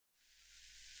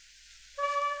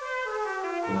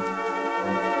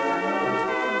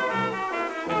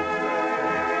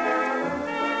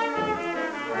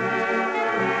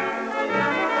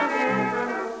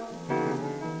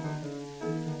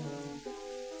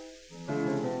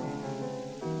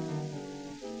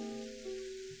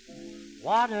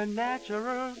What a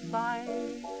natural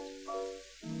sight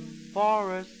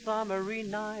for a summery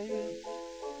night.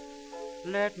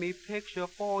 Let me picture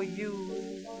for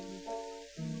you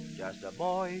just a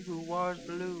boy who was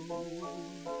blue.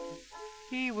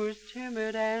 He was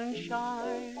timid and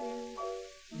shy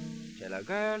till a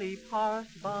girl he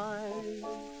passed by.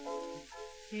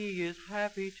 He is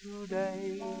happy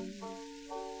today.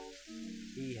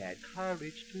 He had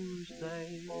courage to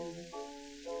say,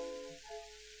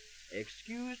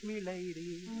 excuse me,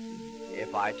 lady,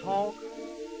 if I talk.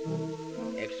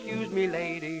 Excuse me,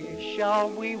 lady,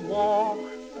 shall we walk?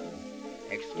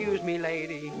 Excuse me,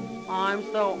 lady, I'm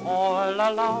so all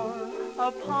alone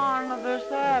upon this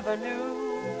avenue.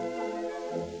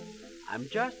 I'm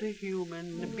just a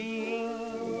human being.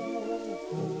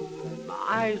 My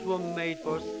eyes were made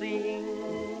for seeing.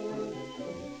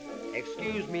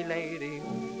 Excuse me, lady,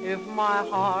 if my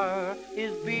heart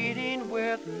is beating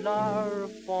with love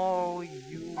for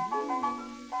you.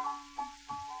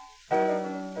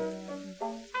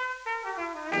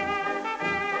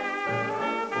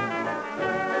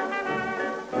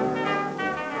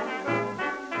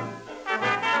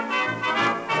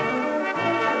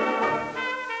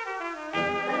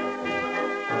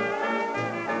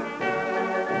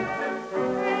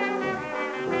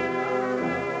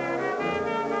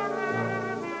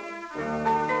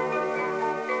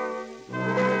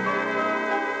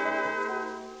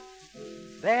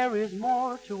 There is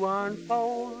more to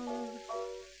unfold,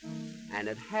 and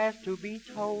it has to be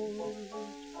told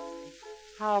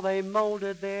how they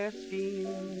molded their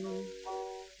schemes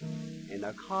in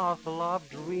a castle of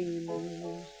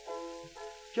dreams.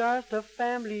 Just a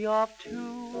family of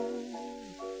two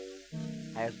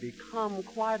has become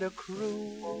quite a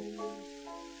crew,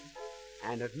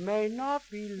 and it may not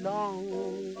be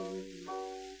long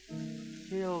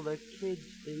till the kids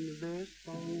sing their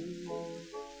song.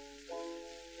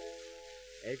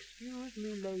 Excuse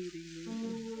me, lady,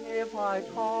 if I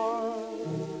talk.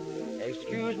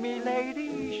 Excuse me,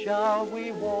 lady, shall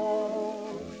we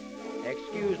walk?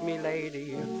 Excuse me,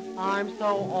 lady, I'm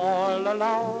so all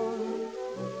alone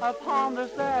upon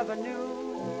this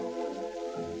avenue.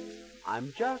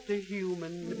 I'm just a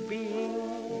human being.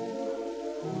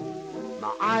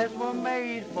 My eyes were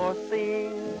made for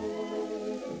seeing.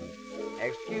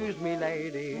 Excuse me,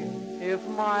 lady, if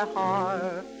my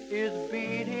heart is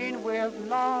beating with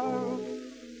love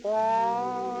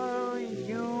for you.